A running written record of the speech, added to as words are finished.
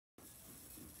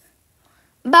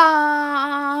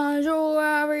Bonjour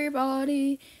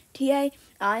everybody. Today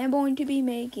I am going to be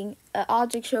making an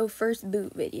Object Show first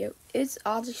boot video. It's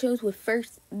Object Shows with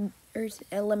first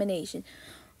elimination.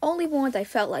 Only ones I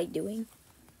felt like doing.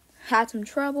 Had some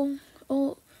trouble.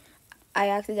 Oh, I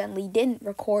accidentally didn't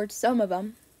record some of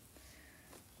them.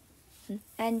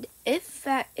 And if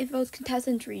those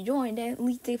contestants rejoined, at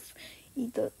least if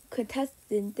the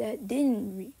contestant that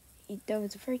didn't there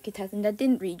was a first contestant that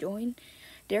didn't rejoin.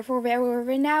 Therefore, they were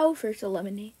now first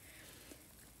eliminated.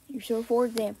 So, for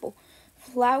example,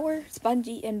 Flower,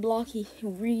 Spongy, and Blocky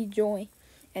rejoined,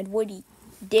 and Woody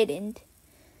didn't.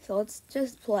 So let's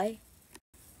just play.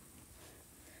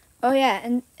 Oh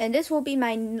yeah, and this will be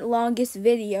my longest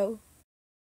video.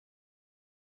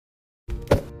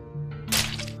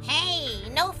 Hey,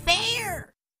 no fair!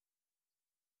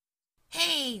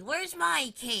 Hey, where's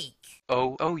my cake?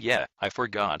 Oh yeah, I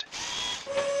forgot.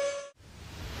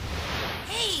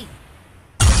 Hey!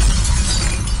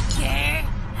 Care?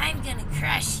 I'm gonna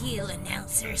crush you,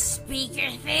 announcer speaker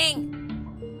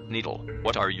thing! Needle,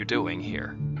 what are you doing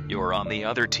here? You're on the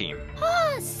other team.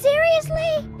 Oh,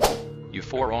 seriously? You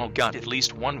four all got at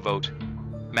least one vote.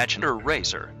 Match and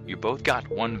Eraser, you both got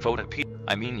one vote apiece.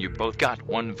 I mean, you both got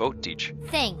one vote each.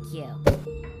 Thank you.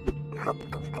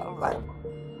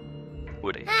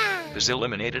 Woody is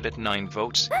eliminated at 9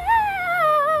 votes.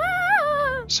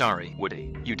 Sorry,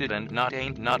 Woody, you did and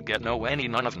ain't not get no any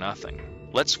none of nothing.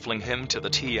 Let's fling him to the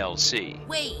TLC.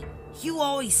 Wait, you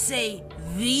always say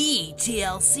the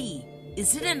TLC.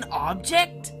 Is it an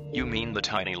object? You mean the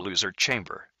tiny loser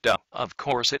chamber? Duh, of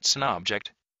course it's an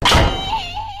object.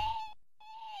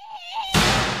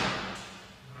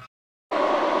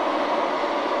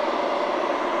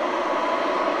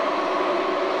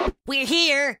 We're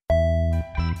here!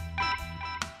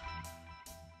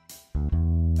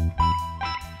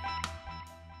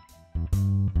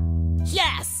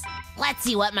 Yes! Let's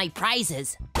see what my prize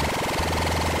is.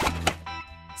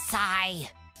 Sigh.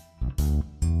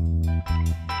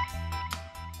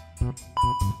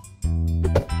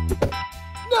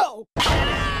 No!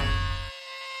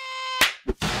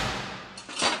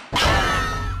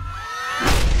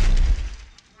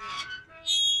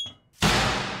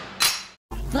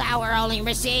 Flower only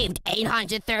received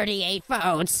 838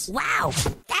 votes. Wow!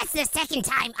 That's the second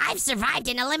time I've survived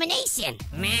an elimination.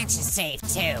 Match is safe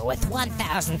too, with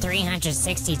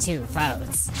 1,362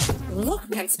 votes. Look,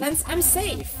 Spence, I'm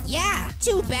safe. Yeah,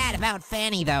 too bad about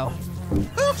Fanny though.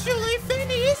 Actually,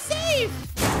 Fanny is safe!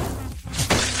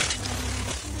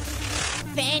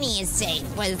 Fanny is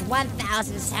safe with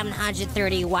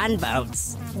 1,731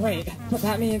 votes. Wait, but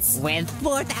that means... With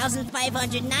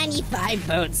 4,595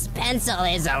 votes, Pencil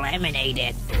is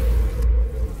eliminated.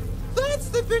 That's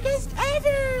the biggest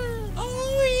ever!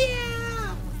 Oh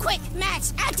yeah! Quick,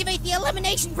 Max, activate the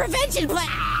elimination prevention plan!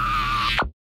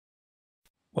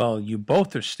 Well, you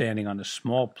both are standing on a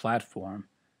small platform,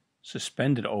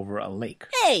 suspended over a lake.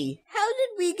 Hey, how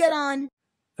did we get on?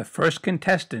 The first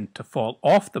contestant to fall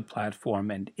off the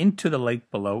platform and into the lake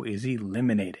below is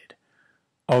eliminated.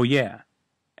 Oh yeah,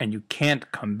 and you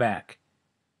can't come back.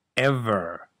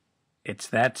 Ever. It's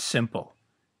that simple.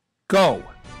 Go!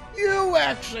 You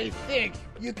actually think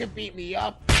you can beat me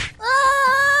up?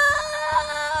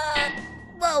 Ah!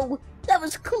 Whoa, that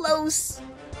was close.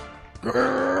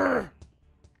 Grrr.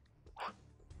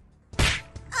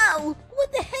 Ow,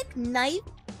 what the heck, knife?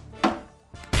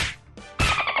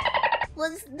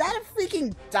 Was that a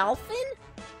freaking dolphin?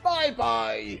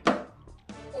 Bye-bye.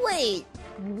 Wait,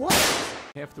 what?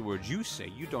 Half the words you say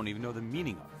you don't even know the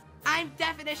meaning of. I'm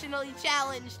definitionally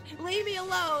challenged. Leave me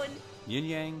alone. Yin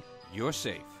Yang, you're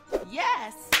safe.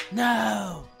 Yes.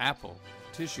 No. Apple,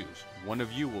 Tissues, one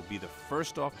of you will be the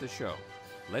first off the show.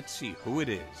 Let's see who it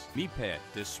is. Meatpad,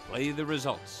 display the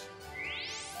results.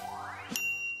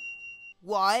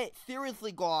 What?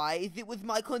 Seriously, guys, it was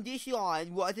my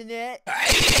condition, wasn't it?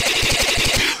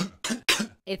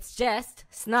 It's just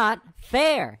not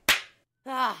fair.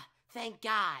 Ah, thank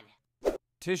God.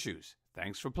 Tissues,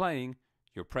 thanks for playing.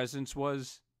 Your presence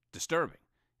was disturbing.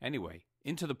 Anyway,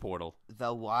 into the portal.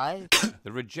 The what?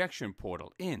 The rejection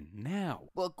portal. In now.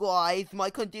 But guys,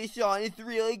 my condition is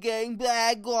really getting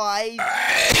bad, guys.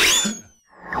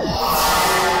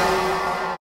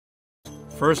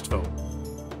 First vote.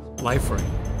 Life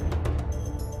Ring.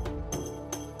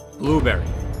 Blueberry.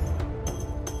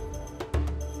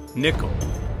 Nickel.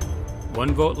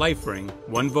 1 vote Life Ring,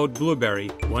 1 vote Blueberry,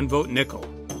 1 vote Nickel.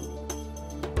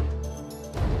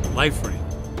 Life Ring.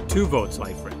 2 votes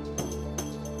Life Ring.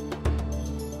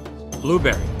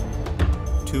 Blueberry.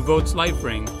 2 votes Life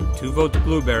Ring, 2 votes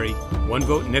Blueberry, 1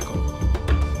 vote Nickel.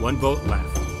 1 vote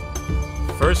left.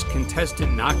 First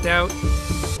contestant knocked out,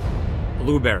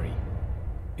 Blueberry.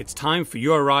 It's time for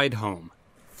your ride home.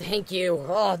 Thank you.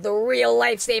 Oh, the real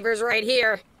lifesavers right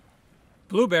here.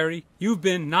 Blueberry, you've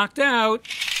been knocked out.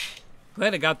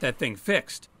 Glad I got that thing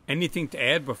fixed. Anything to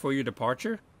add before your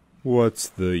departure? What's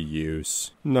the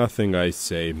use? Nothing I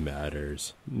say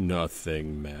matters.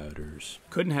 Nothing matters.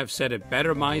 Couldn't have said it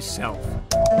better myself.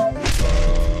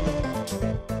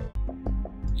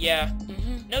 Yeah.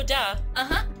 No duh.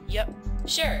 Yep.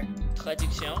 Sure.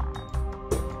 Traduction.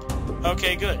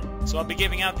 Okay, good. So I'll be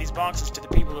giving out these boxes to the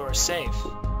people who are safe.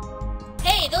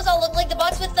 Hey, those all look like the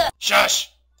box with the—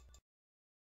 Shush!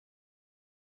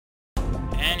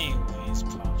 Anyways,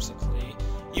 Popsically,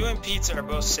 you and Pizza are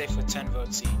both safe with 10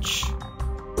 votes each.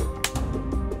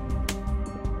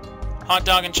 Hot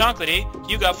Dog and Chocolatey,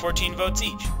 you got 14 votes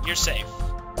each. You're safe.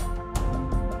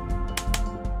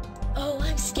 Oh,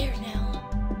 I'm scared now.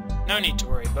 No need to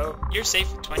worry, Bo. You're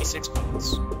safe with 26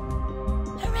 votes.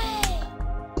 Hooray!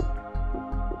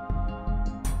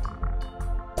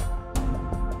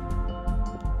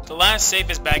 The last safe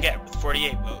is Baguette with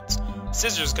 48 votes.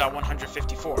 Scissors got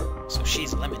 154, so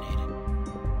she's eliminated.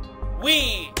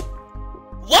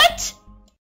 What?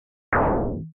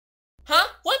 Huh?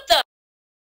 What the?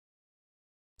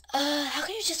 How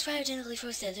can you just cryogenically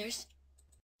froze Scissors?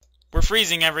 We're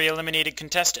freezing every eliminated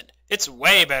contestant. It's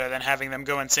way better than having them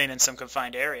go insane in some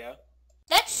confined area.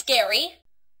 That's scary.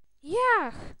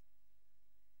 Yeah.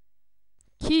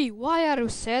 Key, why are you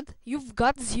sad? You've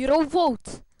got 0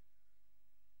 votes.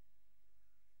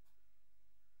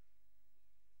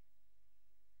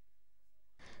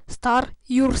 Star,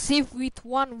 you're safe with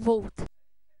 1 vote.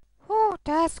 Oh,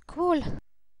 that's cool.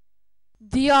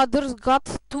 The others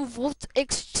got 2 votes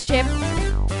except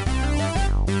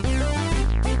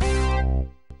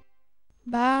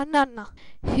Banana.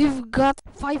 You've got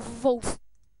 5 votes.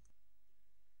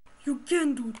 You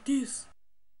can't do this.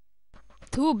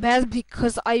 Too bad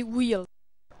because I will.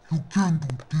 You can't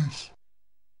do this.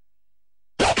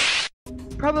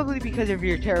 Probably because of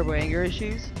your terrible anger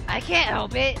issues. I can't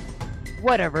help it.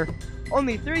 Whatever.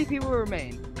 Only 3 people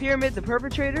remain. Pyramid the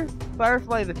perpetrator,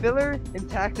 Firefly the filler, and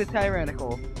Tack the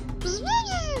tyrannical.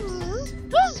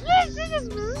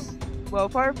 Well,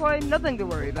 Firefly, nothing to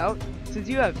worry about, since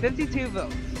you have 52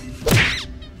 votes.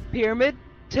 Pyramid,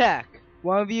 Tack.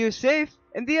 One of you is safe,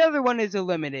 and the other one is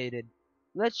eliminated.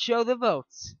 Let's show the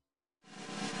votes.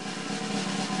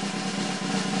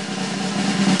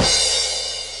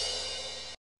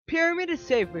 Pyramid is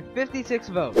safe with 56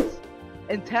 votes.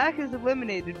 And Tack is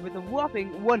eliminated with a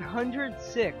whopping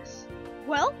 106.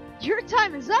 Well, your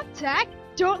time is up, Tack.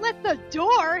 Don't let the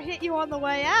door hit you on the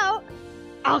way out.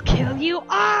 I'll kill you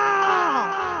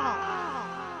all!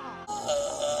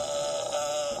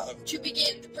 To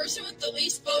begin, the person with the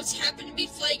least votes happened to be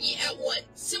Flaggy at 1,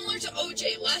 similar to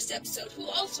OJ last episode, who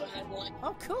also had 1.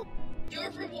 Oh, cool. Your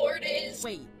reward is—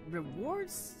 Wait,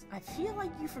 rewards? I feel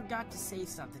like you forgot to say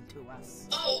something to us.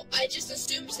 Oh, I just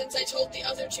assumed since I told the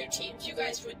other 2 teams you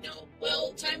guys would know.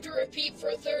 Well, time to repeat for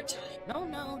a 3rd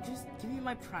time. No, just give me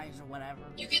my prize or whatever.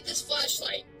 You get this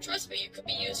flashlight. Trust me, it could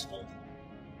be useful.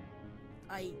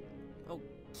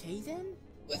 Okay then?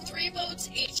 With 3 votes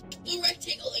each, blue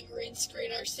rectangle and green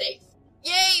screen are safe.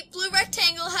 Yay! Blue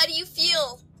rectangle, how do you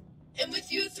feel? And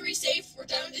with you 3 safe, we're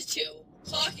down to 2.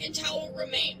 Clock and towel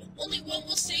remain. Only one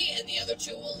will stay and the other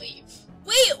 2 will leave.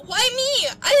 Wait, why me?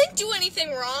 I didn't do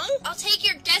anything wrong. I'll take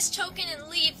your guest token and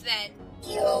leave then.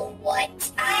 You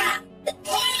what?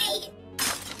 Hey!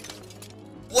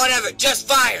 Whatever, just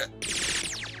fire!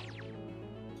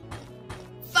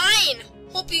 Fine.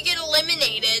 Hope you get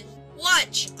eliminated.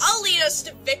 Watch, I'll lead us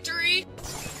to victory.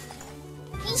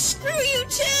 Well, screw you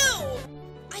too!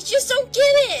 I just don't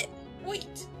get it!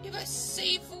 Wait, if I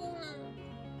save or...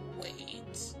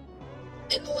 wait...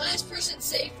 And the last person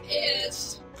safe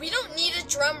is... We don't need a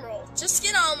drum roll, just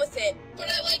get on with it. But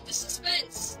I like the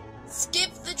suspense.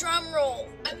 Skip the drum roll.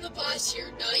 I'm the boss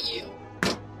here, not you.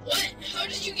 What? How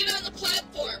did you get on the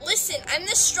platform? Listen, I'm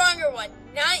the stronger one,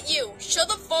 not you. Show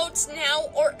the votes now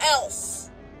or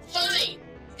else. Fine.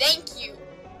 Thank you.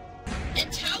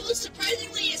 And Towel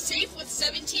surprisingly is safe with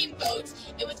 17 votes,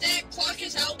 and with that, Clock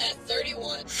is out at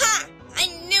 31. Ha! I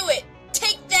knew it!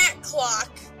 Take that, Clock!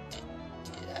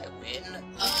 Did I win?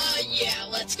 Yeah,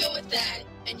 let's go with that.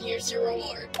 And here's your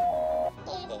reward.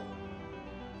 Oh,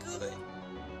 good.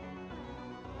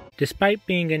 Despite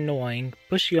being annoying,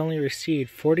 Bushy only received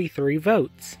 43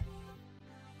 votes.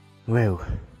 Well.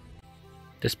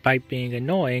 Despite being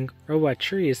annoying, Robot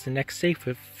Tree is the next safe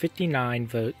with 59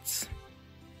 votes.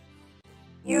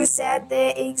 You said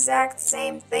the exact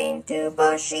same thing to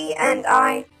Bushy and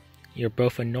I. You're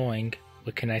both annoying.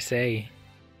 What can I say?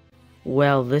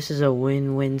 Well, this is a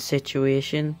win-win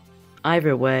situation.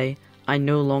 Either way, I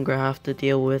no longer have to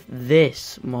deal with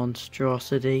this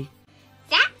monstrosity.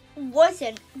 That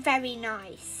wasn't very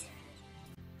nice.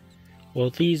 Well,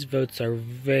 these votes are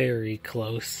very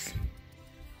close.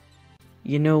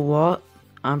 You know what?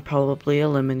 I'm probably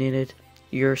eliminated.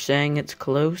 You're saying it's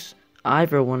close?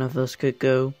 Either one of us could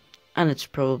go, and it's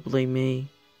probably me.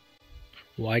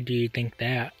 Why do you think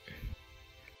that?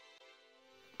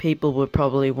 People would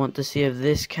probably want to see if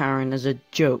this Karen is a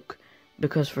joke,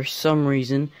 because for some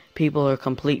reason, people are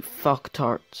complete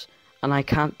fucktards, and I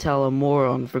can't tell a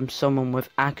moron from someone with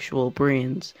actual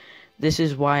brains. This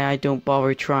is why I don't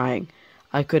bother trying.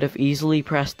 I could have easily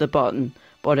pressed the button,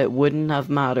 but it wouldn't have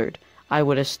mattered. I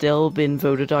would have still been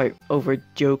voted out over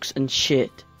jokes and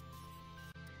shit.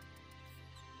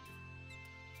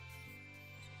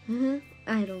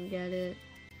 I don't get it.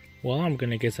 Well, I'm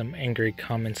gonna get some angry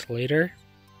comments later.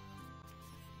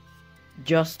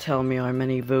 Just tell me how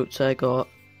many votes I got.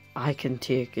 I can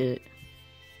take it.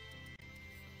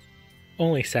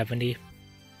 Only 70.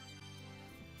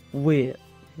 Wait,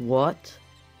 what?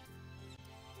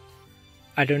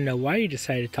 I don't know why you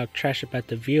decided to talk trash about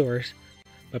the viewers,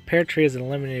 but Pear Tree is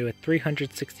eliminated with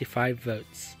 365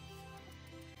 votes.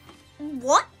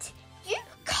 What? You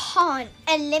can't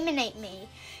eliminate me.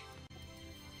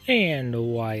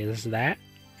 And why is that?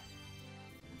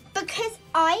 Because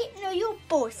I know your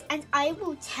boss and I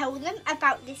will tell them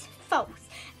about this false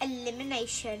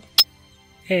elimination.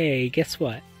 Hey, guess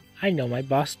what? I know my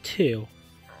boss too.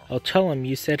 I'll tell him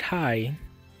you said hi.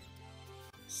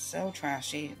 So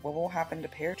trashy. What will happen to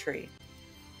Pear Tree?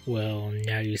 Well,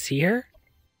 now you see her?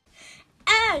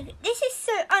 Oh, this is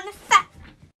so unfair.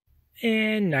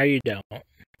 And now you don't.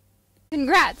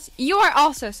 Congrats, you are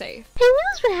also safe. Hey,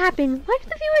 knows what happened. Why do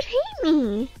the viewers hate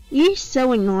me? You're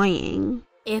so annoying.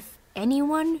 If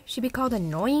anyone should be called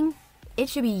annoying, it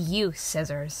should be you,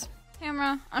 Scissors.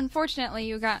 Tamara, unfortunately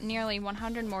you got nearly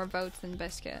 100 more votes than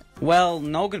Biscuit. Well,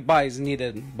 no goodbyes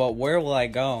needed, but where will I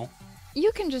go?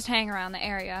 You can just hang around the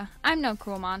area. I'm no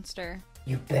cruel monster.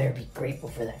 You better be grateful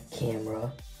for that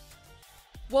camera.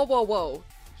 Whoa, whoa, whoa.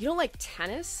 You don't like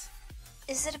tennis?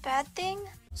 Is it a bad thing?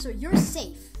 So you're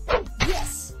safe.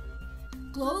 Yes!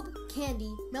 Globe,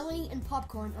 candy, melody, and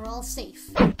popcorn are all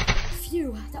safe.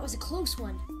 Phew, that was a close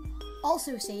one.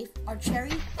 Also safe are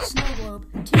Cherry, Snow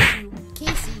Globe, Tissue,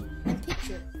 Casey, and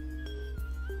Picture.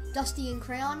 Dusty and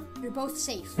Crayon, you're both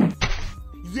safe.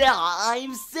 Yeah,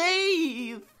 I'm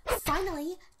safe!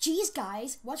 Finally, geez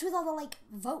guys, what's with all the,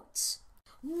 votes?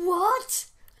 What?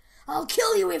 I'll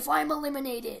kill you if I'm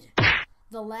eliminated!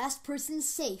 The last person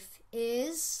safe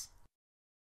is...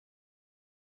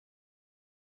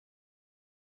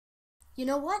 You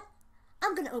know what?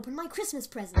 I'm gonna open my Christmas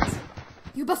presents.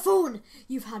 You buffoon!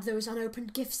 You've had those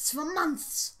unopened gifts for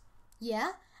months!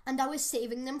 Yeah? And I was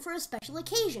saving them for a special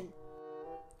occasion.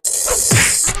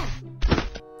 Ow!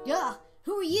 Yeah,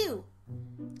 who are you?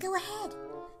 Go ahead.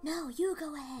 No, you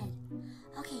go ahead.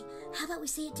 Okay, how about we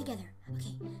say it together?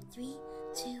 Okay, 3,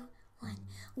 2, 1.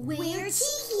 We're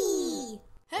Tiki!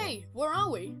 Hey, where are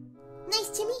we? Nice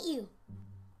to meet you.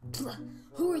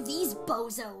 Who are these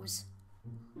bozos?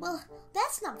 Well,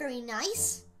 that's not very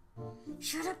nice.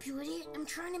 Shut up, you idiot. I'm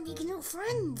trying to make new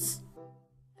friends.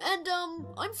 And,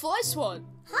 I'm Fly Swan.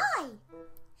 Hi!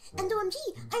 And OMG,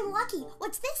 I'm Lucky.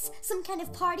 What's this? Some kind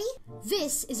of party?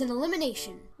 This is an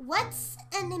elimination. What's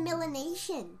an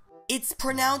elimination? It's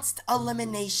pronounced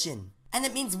elimination. And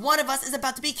it means one of us is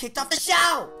about to be kicked off the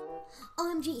show!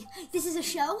 OMG, this is a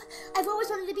show? I've always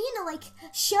wanted to be in a,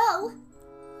 show.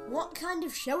 What kind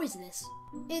of show is this?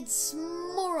 It's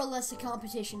more or less a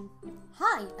competition.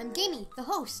 Hi, I'm Gamey, the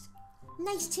host.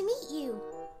 Nice to meet you.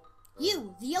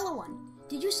 You, the yellow one.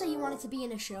 Did you say you wanted to be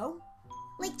in a show?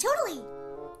 Totally.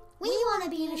 We want to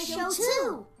be in a show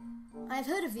too. I've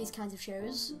heard of these kinds of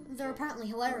shows. They're apparently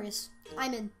hilarious.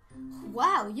 I'm in.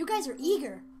 Wow, you guys are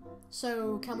eager.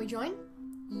 So, can we join?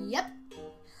 Yep.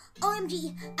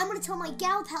 OMG, I'm gonna tell my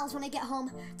gal pals when I get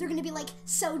home. They're gonna be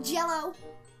so jello.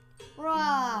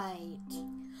 Right.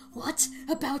 What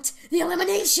about the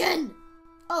elimination?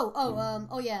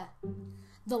 Oh yeah.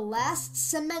 The last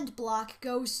cement block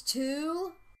goes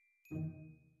to...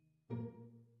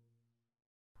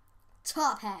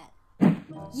 Top Hat.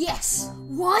 Yes.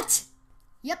 What?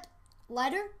 Yep.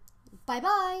 Lighter.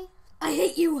 Bye-bye. I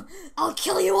hate you. I'll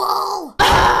kill you all.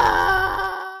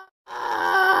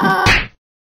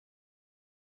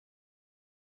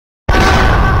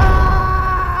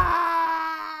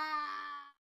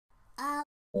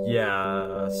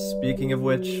 Yeah, speaking of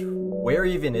which, where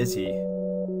even is he?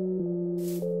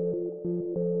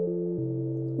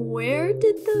 Where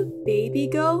did the baby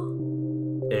go?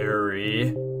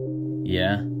 Airy.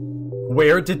 Yeah?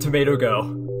 Where did Tomato go?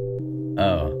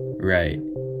 Oh, right.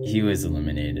 He was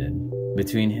eliminated.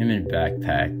 Between him and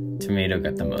Backpack, Tomato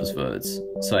got the most votes,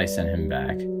 so I sent him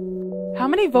back. How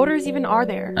many voters even are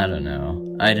there? I don't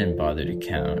know. I didn't bother to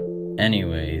count.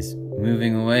 Anyways,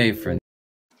 moving away from...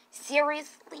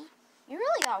 Seriously? You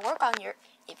really gotta work on your...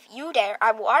 If you dare,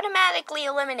 I will automatically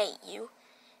eliminate you.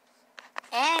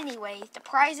 Anyways, the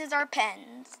prizes are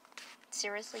pens.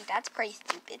 Seriously, that's pretty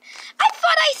stupid. I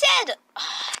thought I said...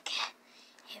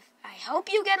 I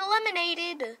hope you get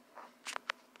eliminated.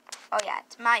 Oh yeah,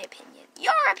 it's my opinion.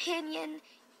 Your opinion.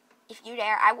 If you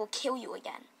dare, I will kill you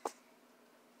again.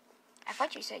 I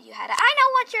thought you said you had it. I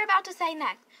know what you're about to say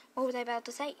next. What was I about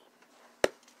to say?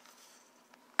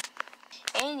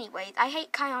 Anyways, I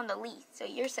hate Kion the least, so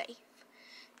you're safe.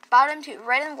 Bottom two,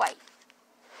 red and white.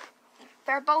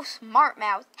 They're both smart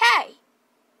mouths. Hey!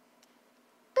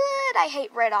 But I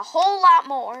hate red a whole lot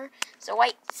more, so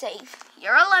white safe.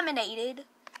 You're eliminated.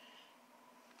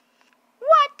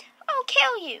 What? I'll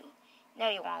kill you. No,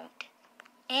 you won't.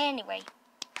 Anyway.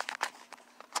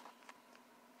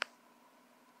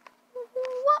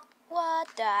 What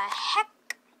the heck?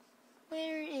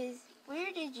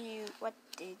 What did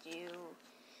you?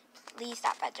 Please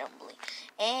stop that jumbling.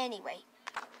 Anyway,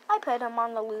 I put him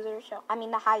on the loser show. I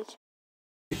mean the high show.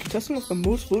 The contestant with the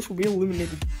most votes will be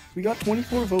eliminated. We got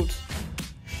 24 votes.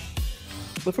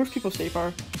 The first people safe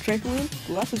are Trampoline,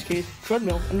 Glasses Case,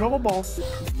 Treadmill, and Rubble Ball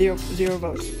with 0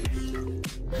 votes.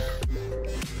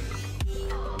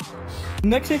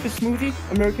 Next safe is Smoothie,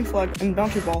 American Flag, and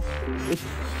Bounty Ball with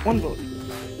 1 vote.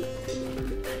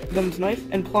 Then it's Knife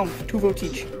and Plum with 2 votes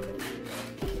each.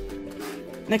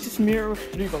 Next is Mirror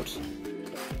with 3 votes.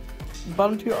 The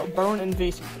bottom 2 are Burn and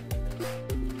Vase.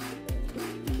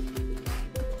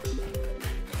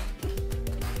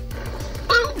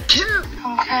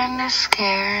 I'm kinda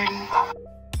scared.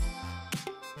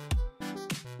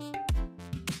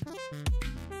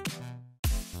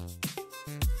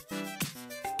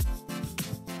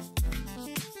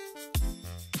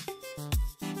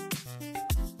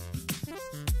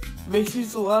 Vase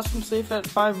is the last one safe at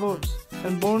 5 votes,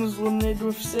 and Bone is eliminated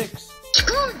with 6.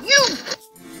 Screw you!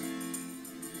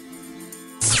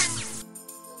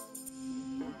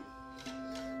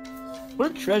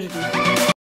 What a tragedy.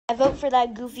 I vote for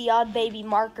that goofy odd baby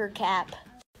marker cap.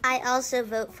 I also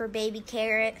vote for Baby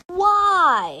Carrot.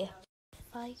 Why?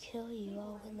 If I kill you,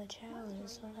 I'll win the challenge,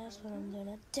 so that's what I'm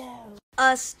gonna do.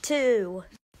 Us too.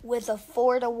 With a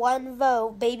 4-1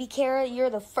 vote, Baby Carrot,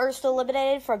 you're the first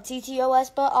eliminated from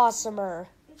TTOS but awesomer.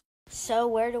 So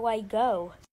where do I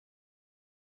go?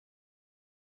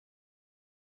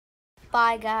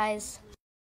 Bye, guys.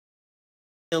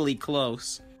 Really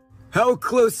close. How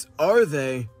close are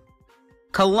they?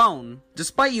 Cologne,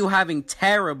 despite you having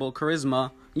terrible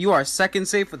charisma, you are second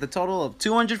safe with a total of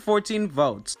 214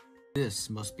 votes. This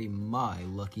must be my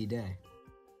lucky day.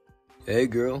 Hey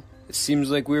girl, it seems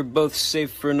like we're both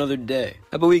safe for another day.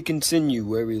 How about we continue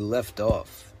where we left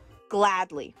off?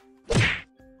 Gladly.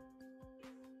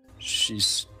 She's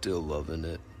still loving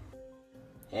it.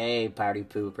 Hey, party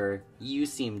pooper. You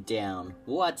seem down.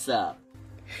 What's up?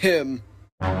 Him.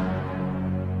 I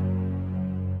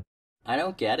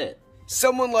don't get it.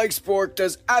 Someone like Spork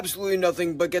does absolutely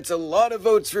nothing but gets a lot of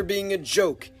votes for being a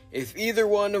joke. If either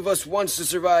one of us wants to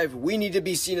survive, we need to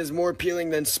be seen as more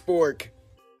appealing than Spork.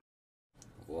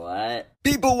 What?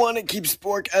 People want to keep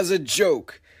Spork as a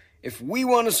joke. If we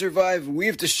want to survive, we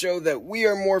have to show that we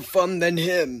are more fun than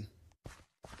him.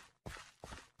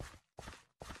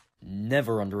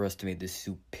 Never underestimate the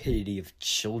stupidity of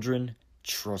children.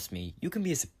 Trust me, you can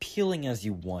be as appealing as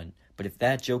you want, but if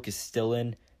that joke is still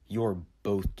in, you're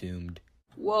both doomed.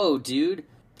 Whoa, dude.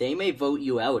 They may vote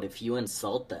you out if you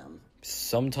insult them.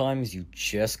 Sometimes you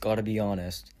just gotta be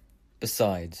honest.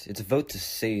 Besides, it's a vote to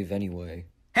save anyway.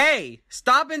 Hey,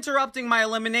 stop interrupting my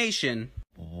elimination.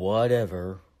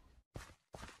 Whatever.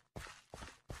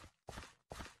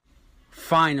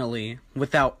 Finally,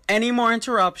 without any more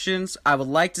interruptions, I would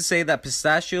like to say that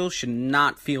Pistachio should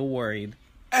not feel worried.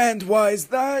 And why is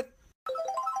that?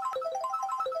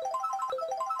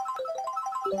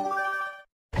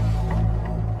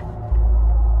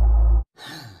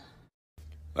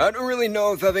 I don't really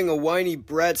know if having a whiny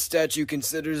brat statue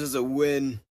considers as a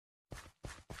win.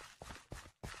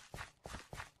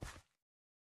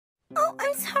 Oh,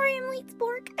 I'm sorry I'm late,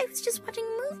 Spork. I was just watching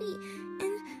a movie,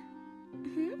 and...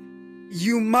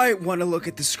 You might want to look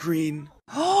at the screen.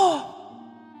 No!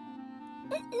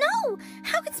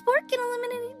 How could Spork get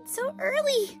eliminated so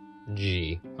early?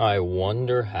 Gee, I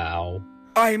wonder how.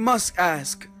 I must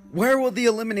ask, where will the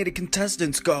eliminated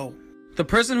contestants go? The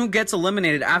person who gets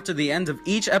eliminated after the end of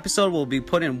each episode will be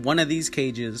put in one of these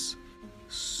cages.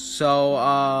 So,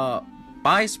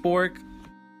 bye, Spork.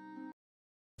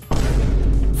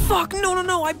 Fuck,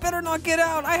 no, I better not get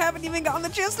out. I haven't even gotten the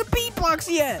chance to beatbox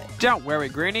yet. Don't worry,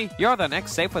 Greenie. You're the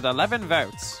next safe with 11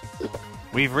 votes.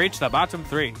 We've reached the bottom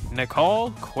 3.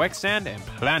 Nicole, Quicksand, and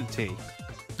Plenty.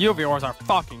 You viewers are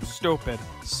fucking stupid.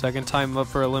 Second time up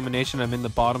for elimination, I'm in the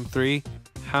bottom 3.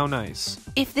 How nice.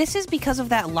 If this is because of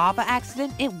that lava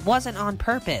accident, it wasn't on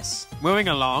purpose. Moving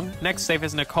along, next safe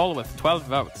is Nicole with 12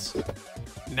 votes.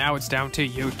 Now it's down to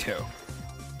you two.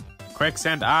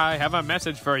 Quicksand, I have a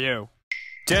message for you.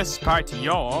 Despite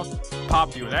your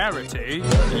popularity,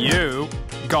 you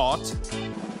got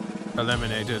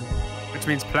eliminated. Which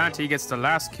means Plenty gets the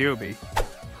last QB.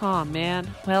 Oh man,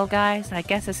 well guys, I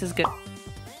guess this is good.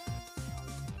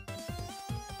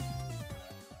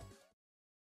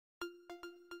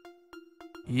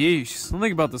 Yeesh,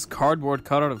 something about this cardboard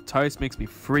cutout of Tice makes me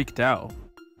freaked out.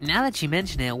 Now that you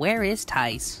mention it, where is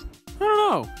Tice? I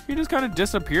don't know, he just kind of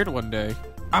disappeared one day.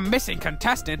 A missing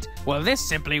contestant? Well, this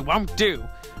simply won't do.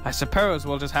 I suppose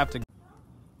we'll just have to...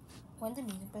 When's the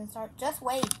music gonna start? Just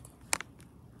wait.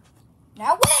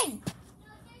 Now wait!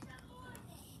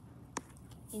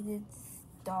 Is it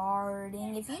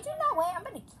starting? If you do not wait, I'm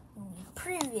gonna kill you.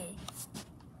 Prove it.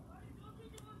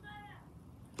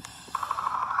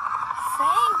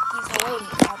 Thank you for waiting.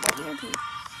 I'll let you repeat.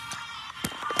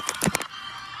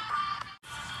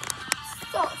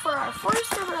 So, for our first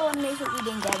server elimination, we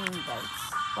didn't get any votes.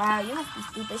 Wow, you must be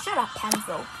stupid. Shut up,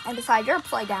 Pencil. And besides, you're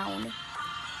upside down.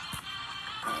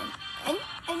 And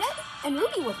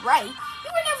Ruby was right. You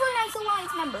were never a nice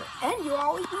Alliance member. And you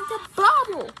always need to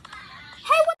bobble.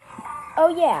 Hey, what? Oh,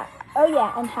 yeah,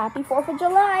 and happy 4th of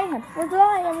July. Happy 4th of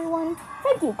July, everyone.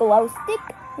 Thank you, Glow Stick.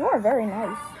 You are very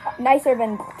nice. Nicer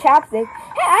than Chapstick.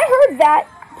 Hey, I heard that,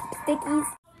 Stickies.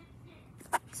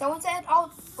 Someone said,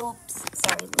 oh, oops.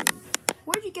 Sorry, Lily.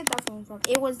 Where'd you get that phone from?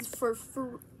 It was for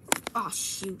oh,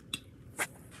 shoot.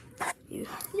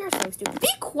 You're so stupid. Be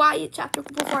quiet, Chapter,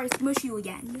 before I smush you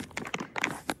again.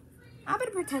 I'm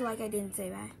gonna pretend like I didn't say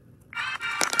that.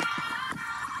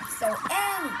 So,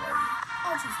 anyway,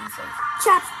 I'll choose you safe.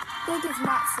 Chapstick is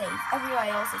not safe. Everybody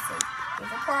else is safe.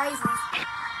 There's a prizes.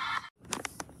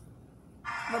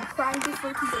 The prizes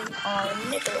for today are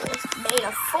nickels made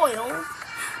of foil.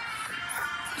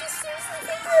 Just seriously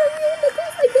think they're real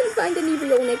nickels? I couldn't find any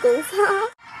real nickels.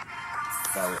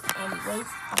 So, anyways,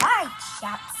 bye,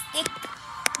 Chapstick.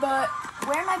 But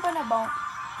where am I gonna go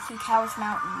to Couch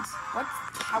Mountains? What's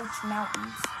Couch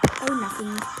Mountains? Oh,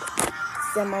 nothing.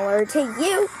 Similar to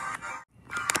you.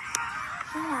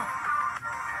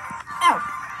 Ow.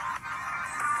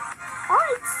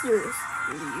 Alright, seriously.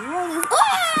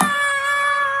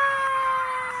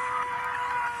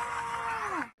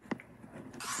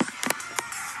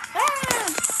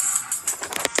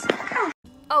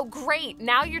 Oh great,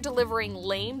 now you're delivering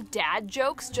lame dad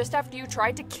jokes just after you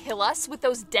tried to kill us with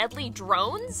those deadly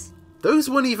drones? Those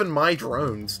weren't even my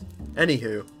drones.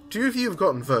 Anywho, 2 of you have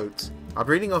gotten votes. I'm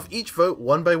reading off each vote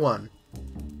one by one.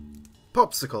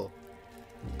 Popsicle.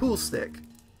 Pool stick.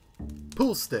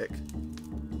 Pool stick.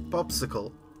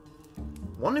 Popsicle.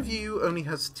 One of you only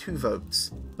has 2 votes,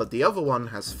 but the other one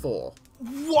has 4.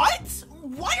 What?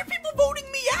 Why are people voting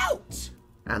me out?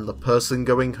 And the person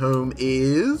going home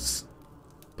is...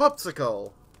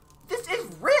 Popsicle. This is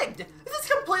rigged! This is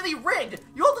completely rigged!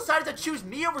 You all decided to choose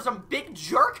me over some big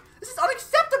jerk? This is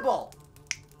unacceptable!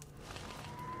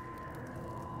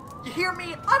 You hear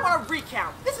me? I want a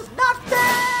recount! This is not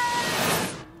fair!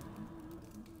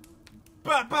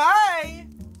 Bye-bye!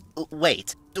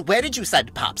 Wait, where did you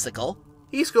send Popsicle?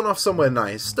 He's gone off somewhere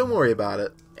nice, don't worry about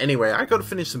it. Anyway, I gotta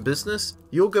finish some business.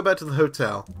 You'll go back to the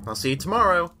hotel. I'll see you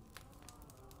tomorrow.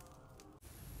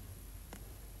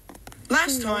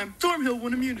 Last time, Thornhill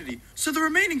won immunity, so the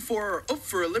remaining 4 are up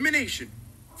for elimination.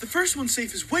 The first one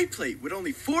safe is White Plate with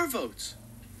only 4 votes.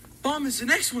 Bomb is the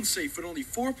next one safe with only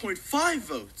 4.5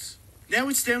 votes. Now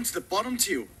it's down to the bottom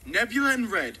 2, Nebula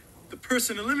and Red. The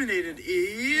person eliminated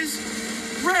is...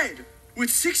 Red, with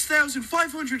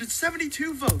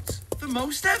 6,572 votes. The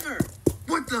most ever.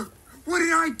 What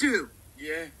did I do?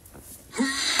 Yeah.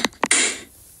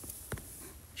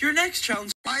 Your next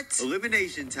challenge... What?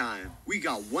 Elimination time. We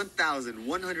got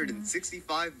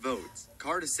 1,165 votes.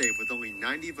 Card is safe with only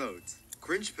 90 votes.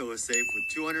 Cringe Pill is safe with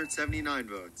 279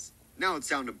 votes. Now it's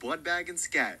down to Bloodbag and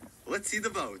Scat. Let's see the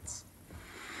votes.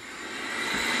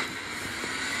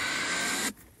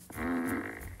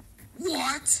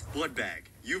 What? Bloodbag,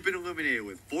 you've been eliminated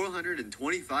with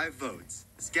 425 votes.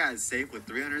 Scat is safe with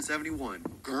 371.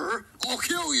 Grr, I'll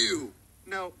kill you!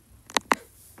 No.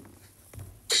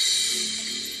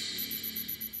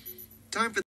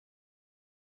 Time for...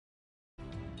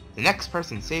 The next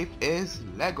person safe is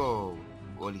Lego.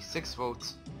 Only 6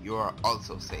 votes, you are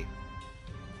also safe.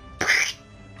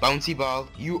 Bouncy Ball,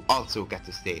 you also get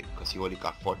to stay because you only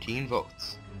got 14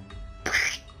 votes.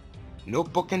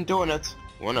 Notebook and Donut,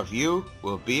 one of you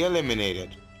will be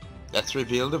eliminated. Let's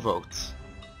reveal the votes.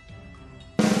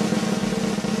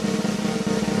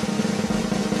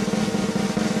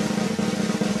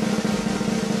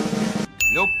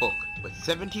 Notebook, with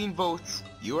 17 votes,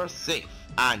 you are safe.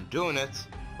 And Donut,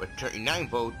 with 39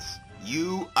 votes,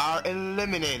 you are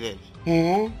eliminated.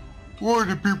 Huh? Why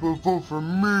do people vote for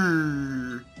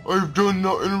me? I've done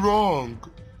nothing wrong.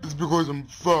 It's because I'm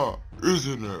fat,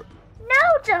 isn't it?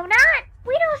 No, Donut!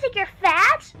 We don't think you're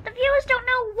fat! The viewers don't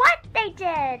know what they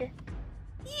did!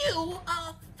 You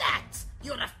are fat!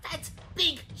 You're a fat,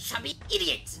 big, chubby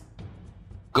idiot!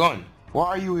 Gun, what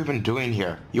are you even doing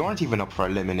here? You aren't even up for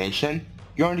elimination.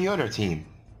 You're on the other team.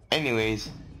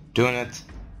 Anyways, Donut,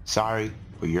 sorry,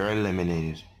 but you're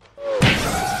eliminated.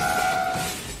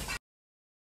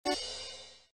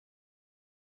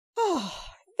 Oh,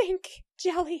 think,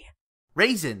 Jelly.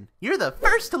 Raisin, you're the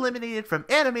first eliminated from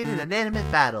Animated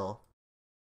Inanimate Battle.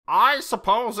 I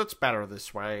suppose it's better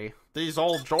this way. These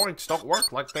old joints don't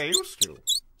work like they used to.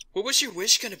 What was your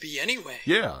wish gonna be anyway?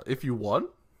 Yeah, if you won?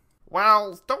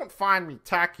 Well, don't find me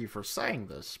tacky for saying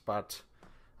this, but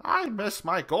I miss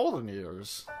my golden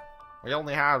years. We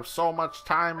only have so much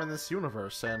time in this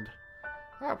universe, and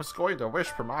I was going to wish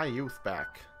for my youth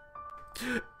back.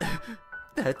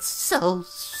 That's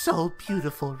so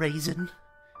beautiful, Raisin.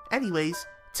 Anyways,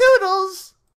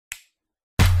 toodles!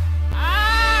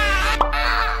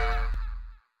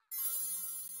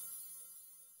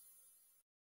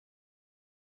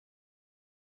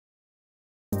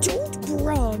 Don't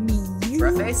bra me, you.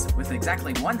 Bruhface, with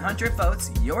exactly 100 votes,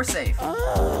 you're safe.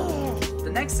 Oh, the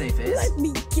next safe is... Let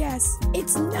me guess,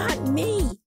 it's not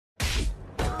me.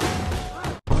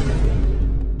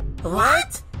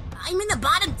 What? I'm in the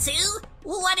bottom too?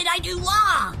 What did I do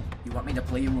wrong? You want me to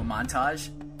play you a montage?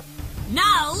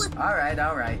 No!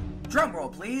 Alright. Drum roll,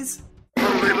 please.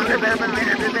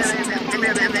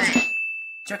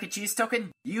 Chuck E. Cheese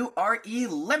Token, you are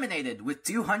eliminated with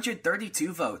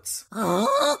 232 votes.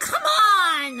 Oh, come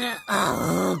on!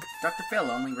 Oh. Dr. Phil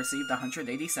only received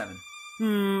 187.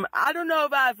 I don't know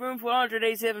if I have room for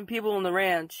 187 people on the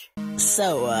ranch.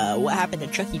 So, what happened to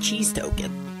Chuck E. Cheese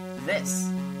Token? This.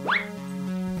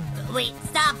 Wait,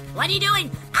 stop! What are you doing?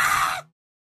 Ah!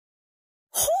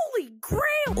 Holy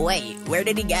grail! Wait, where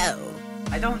did he go?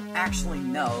 I don't actually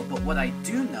know, but what I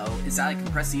do know is that I can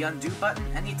press the undo button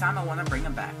anytime I want to bring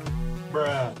him back.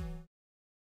 Bruh.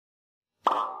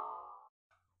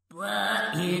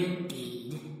 Bruh,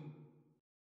 indeed.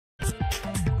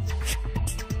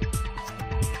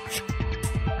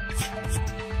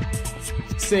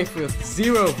 Safe with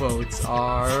 0 votes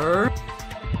are...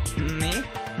 Me?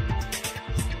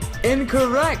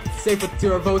 Incorrect! Safe with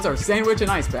 0 votes are Sandwich and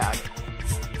Ice Bag.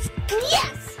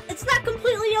 Yes! It's not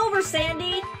completely over,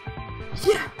 Sandy!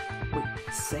 Yeah! Wait,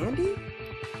 Sandy?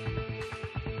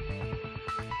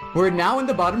 We're now in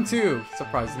the bottom 2,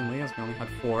 surprisingly, as we only had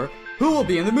 4. Who will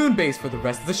be in the moon base for the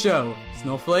rest of the show?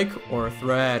 Snowflake or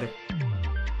Thread?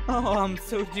 Oh, I'm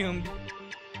so doomed.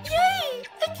 Yay!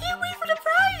 I can't wait for the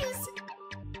prize!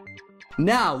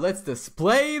 Now, let's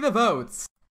display the votes!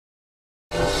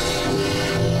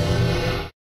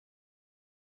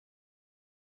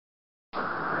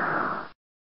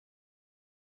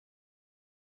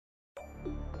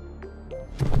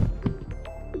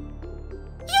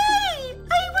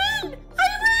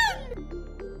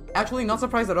 Actually, not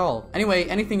surprised at all. Anyway,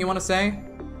 anything you want to say?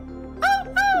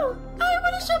 Oh! I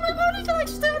want to show my voting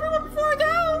collection to everyone before I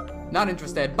go! Not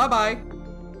interested. Bye-bye!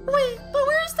 Wait, but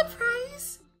where's the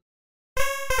prize?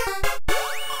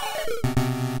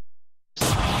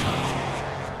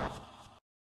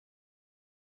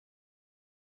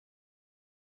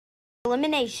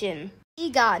 Elimination.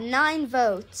 He got 9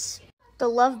 votes. The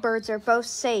Lovebirds are both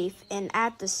safe and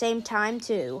at the same time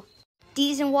too.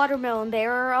 Deez and Watermelon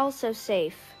Bear are also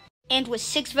safe. And with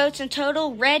 6 votes in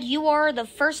total, Red, you are the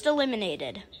first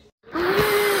eliminated.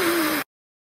 That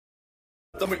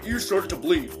my ears started to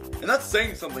bleed. And that's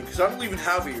saying something, because I don't even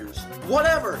have ears.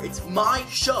 Whatever, it's my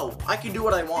show. I can do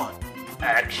what I want.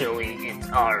 Actually, it's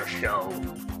our show.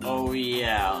 Oh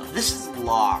yeah, this is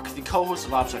Locke, the co-host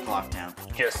of Object Lockdown.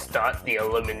 Just start the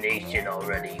elimination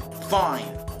already. Fine.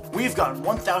 We've gotten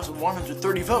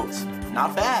 1,130 votes.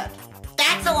 Not bad.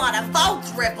 That's a lot of votes,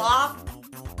 ripoff!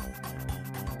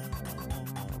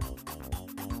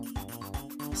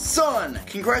 Son,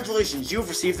 congratulations, you've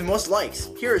received the most likes.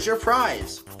 Here is your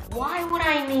prize. Why would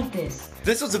I need this?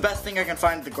 This was the best thing I can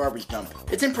find at the garbage dump.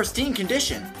 It's in pristine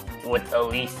condition. With the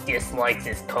least dislikes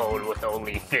is Code with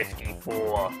only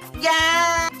 54.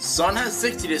 Yeah! Sun has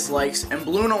 60 dislikes, and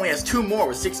Balloon only has 2 more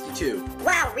with 62.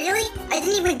 Wow, really? I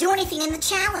didn't even do anything in the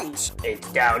challenge.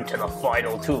 It's down to the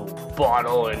final 2,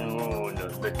 Bottle and Moon,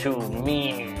 the 2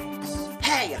 meanies.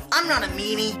 Hey, I'm not a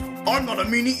meanie. I'm not a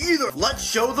meanie either. Let's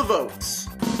show the votes.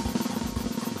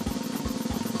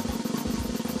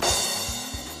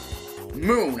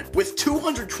 Moon, with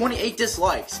 228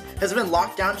 dislikes, has been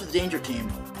locked down to the danger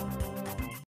team.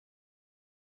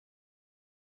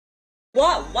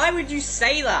 What? Why would you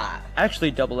say that? Actually,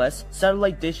 Double S,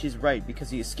 Satellite Dish is right because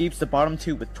he escapes the bottom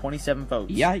 2 with 27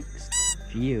 votes. Yikes.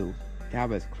 Phew, that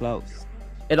was close.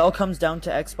 It all comes down to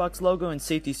Xbox logo and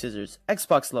safety scissors.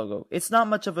 Xbox logo. It's not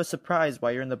much of a surprise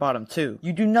why you're in the bottom 2.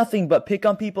 You do nothing but pick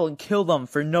on people and kill them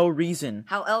for no reason.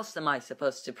 How else am I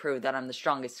supposed to prove that I'm the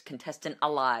strongest contestant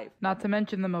alive? Not to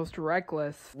mention the most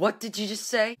reckless. What did you just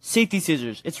say? Safety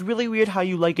scissors. It's really weird how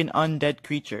you like an undead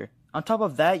creature. On top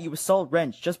of that, you assault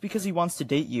Wrench just because he wants to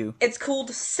date you. It's called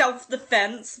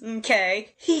self-defense,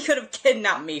 okay? He could have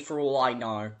kidnapped me for all I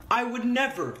know. I would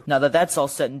never. Now that that's all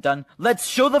said and done, let's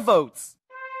show the votes!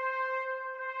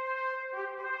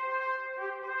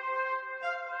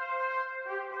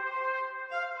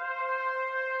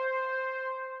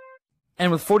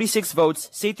 And with 46 votes,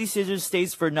 Safety Scissors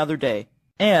stays for another day.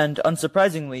 And,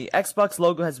 unsurprisingly, Xbox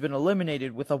logo has been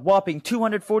eliminated with a whopping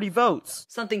 240 votes.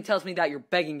 Something tells me that you're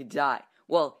begging to die.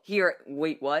 Well,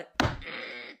 wait, what? What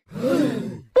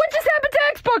just happened to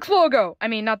Xbox logo? I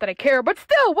mean, not that I care, but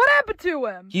still, what happened to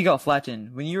him? He got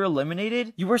flattened. When you were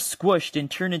eliminated, you were squished and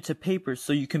turned into paper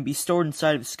so you can be stored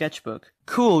inside of a sketchbook.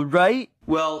 Cool, right?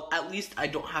 Well, at least I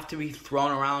don't have to be thrown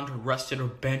around, rusted, or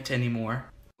bent anymore.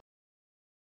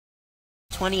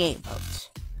 28 votes.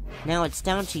 Now it's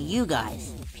down to you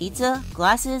guys. Pizza,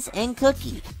 glasses, and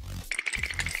cookie.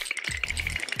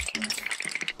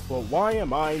 Well, why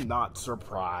am I not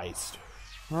surprised?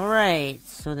 Alright,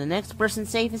 so the next person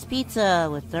safe is Pizza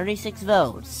with 36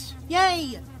 votes.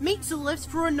 Yay! Pizza lives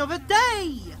for another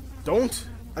day! Don't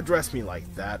address me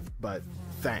like that, but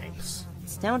thanks.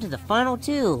 It's down to the final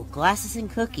 2, Glasses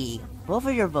and Cookie. Both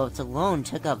of your votes alone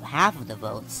took up half of the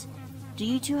votes. Do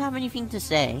you two have anything to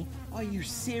say? Are you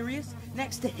serious?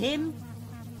 Next to him?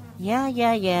 Yeah.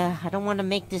 I don't want to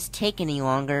make this take any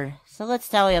longer, so let's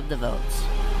tally up the votes.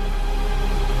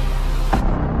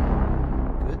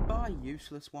 Goodbye,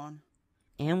 useless one.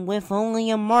 And with only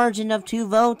a margin of 2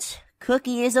 votes,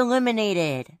 Cookie is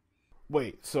eliminated.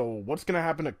 Wait, so what's gonna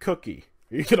happen to Cookie?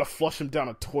 Are you gonna flush him down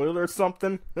a toilet or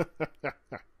something?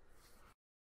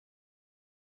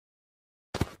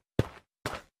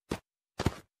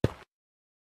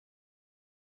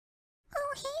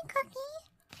 Oh, hey, Cookie.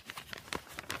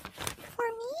 For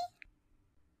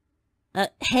me?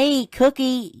 Hey,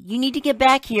 Cookie, you need to get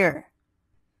back here.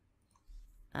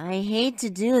 I hate to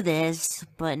do this,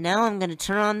 but now I'm gonna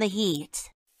turn on the heat.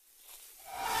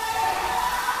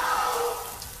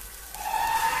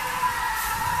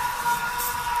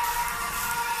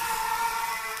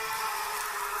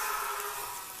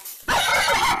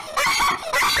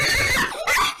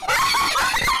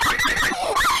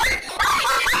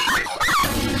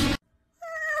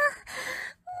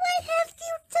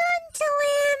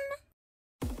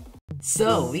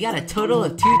 So, we got a total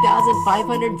of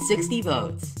 2,560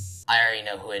 votes. I already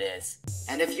know who it is.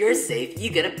 And if you're safe, you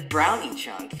get a brownie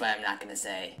chunk, but I'm not gonna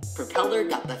say. Propeller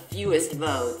got the fewest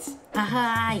votes.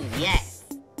 Haha, yes.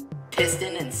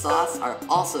 Piston and Sauce are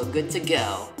also good to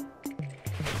go.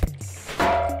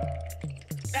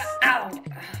 Ow!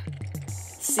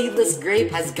 Seedless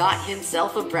Grape has got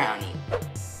himself a brownie.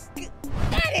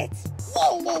 Get it!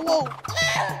 Whoa!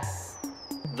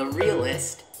 The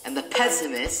Realist and the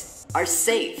Pessimist are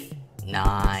safe.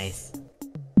 Nice.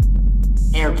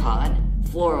 AirPod,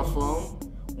 Floral Foam,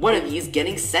 one of you's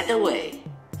getting sent away.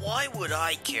 Why would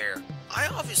I care? I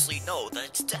obviously know that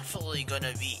it's definitely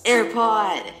gonna be...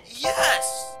 AirPod!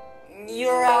 Yes!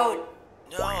 You're out.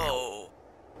 No.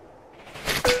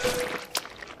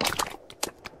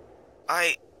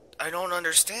 I don't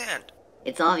understand.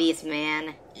 It's obvious,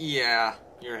 man. Yeah,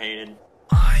 you're hated.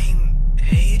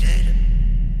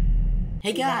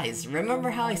 Hey guys,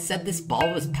 remember how I said this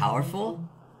ball was powerful?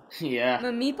 Yeah.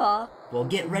 Meepa. Well,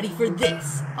 get ready for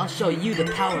this. I'll show you the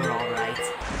power, alright.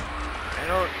 I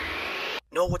don't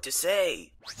know what to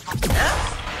say.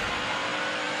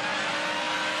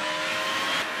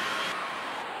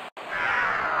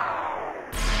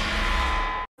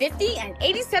 50 and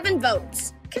 87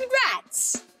 votes.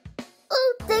 Congrats!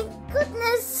 Oh, thank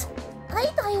goodness. I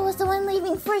thought I was the one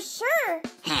leaving for sure.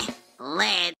 Heh,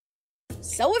 lead.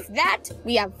 So with that,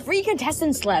 we have 3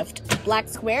 contestants left. Black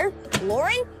Square,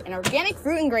 Lauren, and Organic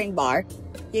Fruit and Grain Bar.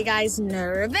 You guys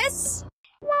nervous?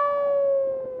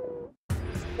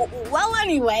 Well,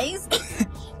 anyways,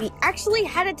 we actually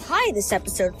had a tie this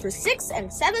episode for 6th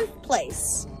and 7th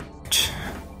place.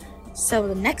 So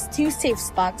the next 2 safe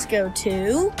spots go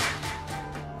to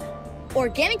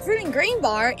Organic Fruit and Grain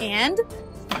Bar and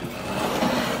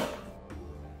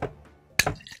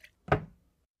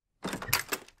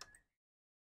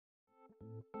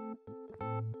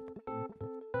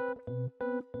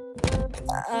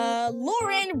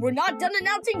Lauren, we're not done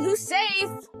announcing who's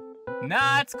safe.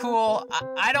 Nah, it's cool.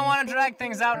 I don't want to drag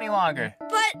things out any longer.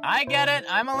 But I get it.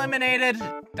 I'm eliminated.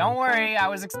 Don't worry. I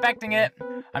was expecting it.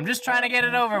 I'm just trying to get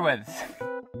it over with.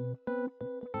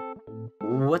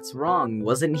 What's wrong?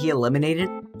 Wasn't he eliminated?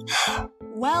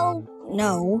 Well,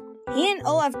 no. He and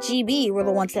OFGB were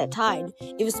the ones that tied.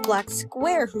 It was Black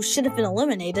Square who should have been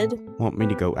eliminated. Want me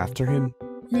to go after him?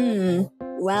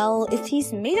 Well, if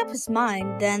he's made up his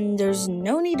mind, then there's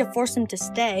no need to force him to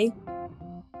stay.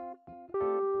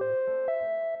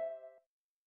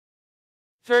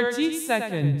 30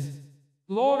 seconds.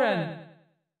 Lauren.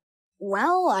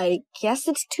 Well, I guess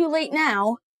it's too late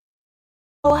now.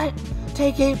 What?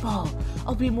 Take 8 Ball.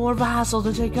 I'll be more of a hassle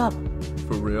to take up.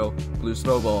 For real? Blue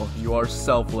Snowball, you are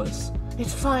selfless.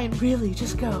 It's fine, really,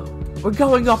 just go. We're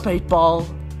going up 8 Ball.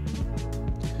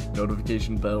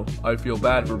 Notification bell. I feel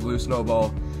bad for Blue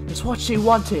Snowball. It's what she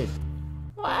wanted.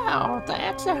 Wow,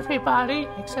 that's everybody,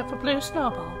 except for Blue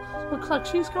Snowball. Looks like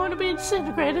she's going to be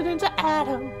disintegrated into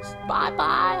atoms.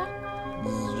 Bye-bye.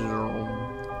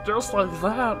 Just like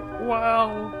that,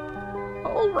 wow.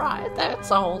 Alright,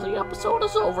 that's all. The episode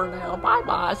is over now.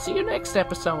 Bye-bye. See you next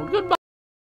episode. Goodbye.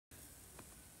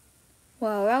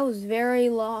 Well, that was very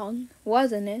long,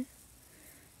 wasn't it?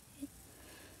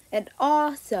 And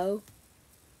also,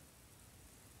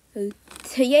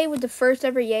 today was the first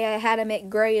ever yay I had to make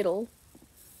Gradle.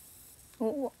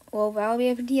 Well, that'll be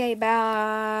it for today.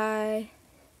 Bye.